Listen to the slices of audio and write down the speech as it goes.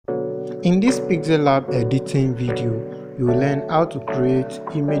In this Pixellab editing video, you will learn how to create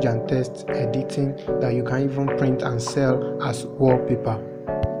image and text editing that you can even print and sell as wallpaper.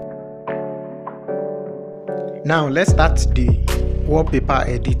 Now let's start the wallpaper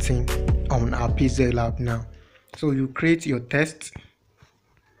editing on our Pixellab now. So you create your text.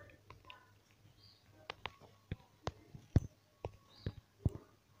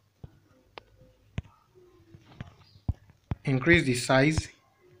 Increase the size.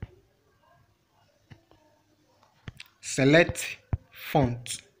 Select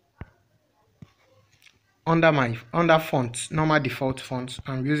font. Under font, normal default font,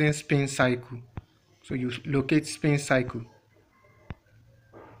 I'm using Spincycle. So you locate Spincycle.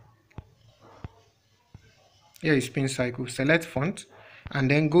 Here is Spincycle. Select font and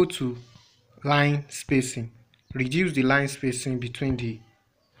then go to line spacing. Reduce the line spacing between the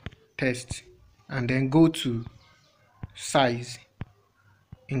text and then go to size.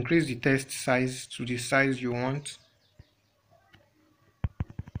 Increase the text size to the size you want.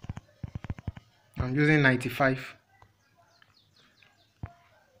 I'm using 95.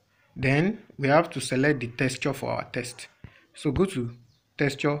 Then we have to select the texture for our text. So go to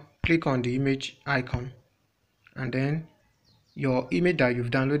texture, click on the image icon, and then your image that you've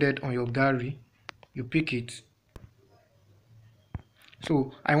downloaded on your gallery, you pick it.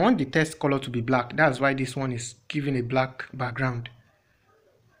 So I want the text color to be black. That's why this one is given a black background.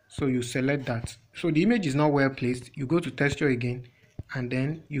 So you select that. So the image is not well placed. You go to texture again and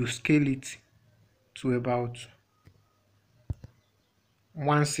then you scale it to about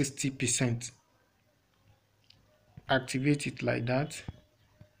 160%. Activate it like that.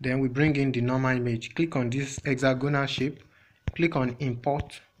 Then we bring in the normal image. Click on this hexagonal shape. Click on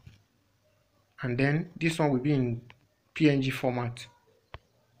import. And then this one will be in PNG format.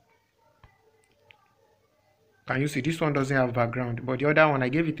 Can you see this one doesn't have background, but the other one I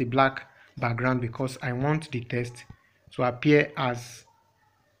gave it a black background because I want the text to appear as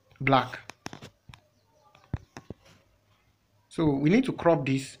black. So we need to crop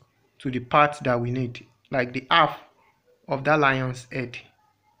this to the part that we need, like the half of that lion's head.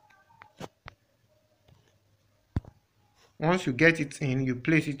 Once you get it in, you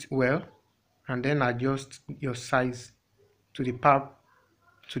place it well and then adjust your size to the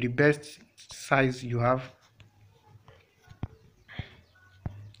best size you have.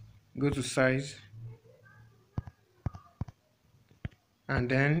 Go to size and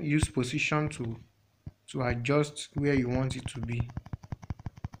then use position to adjust where you want it to be.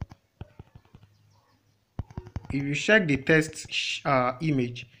 If you check the text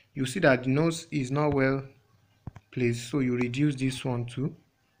image, you see that the nose is not well placed, so you reduce this one too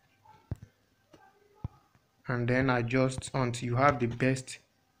and then adjust until you have the best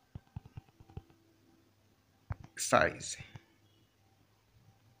size.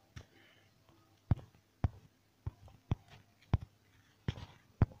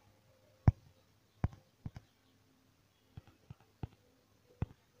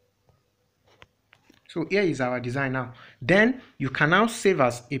 So here is our design now. Then you can now save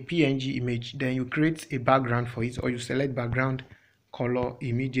as a PNG image. Then you create a background for it, or you select background color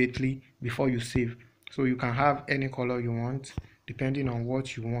immediately before you save. So you can have any color you want depending on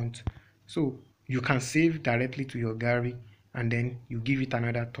what you want. So you can save directly to your gallery and then you give it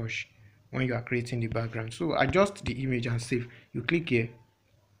another touch when you are creating the background. So adjust the image and save. You click here.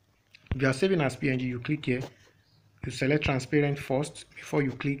 If you are saving as PNG, you click here. You select transparent first before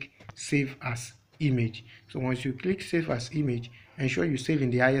you click save as image. So once you click save as image, ensure you save in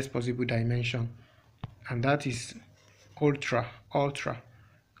the highest possible dimension, and that is ultra.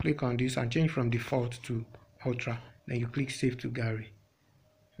 Click on this and change from default to ultra, then you click save to gallery.